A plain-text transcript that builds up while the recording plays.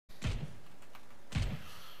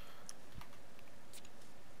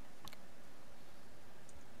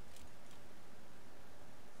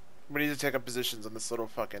We need to take up positions on this little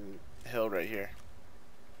fucking hill right here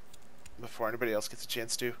before anybody else gets a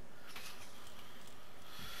chance to.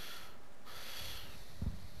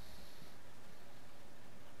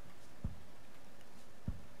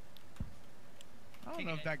 I don't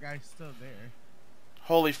know if that guy's still there.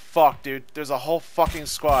 Holy fuck, dude. There's a whole fucking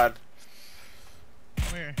squad.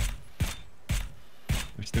 Where?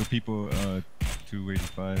 There's still people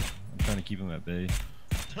 285. I'm trying to keep them at bay.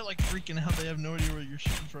 They're like freaking out. They have no idea where you're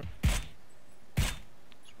shooting from.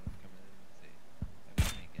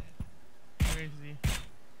 Where is he?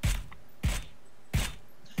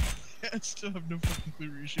 I still have no fucking clue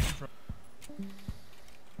where you're shooting from.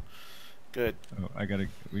 Good. Oh,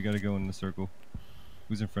 we gotta go in the circle.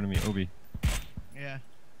 Who's in front of me? Obi. Yeah.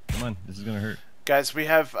 Come on, this is gonna hurt. Guys, we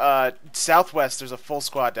have southwest. There's a full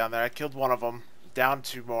squad down there. I killed one of them. Down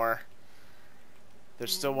 2 more.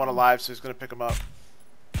 There's still one alive, so he's gonna pick them up.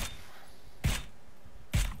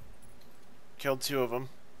 Killed 2 of them.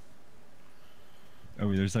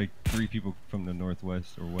 Oh, there's like 3 people from the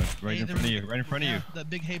northwest or west, right in front of you, right in front of you.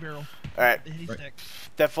 That big hay barrel. All right. The haystack.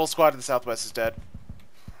 That full squad to the southwest is dead.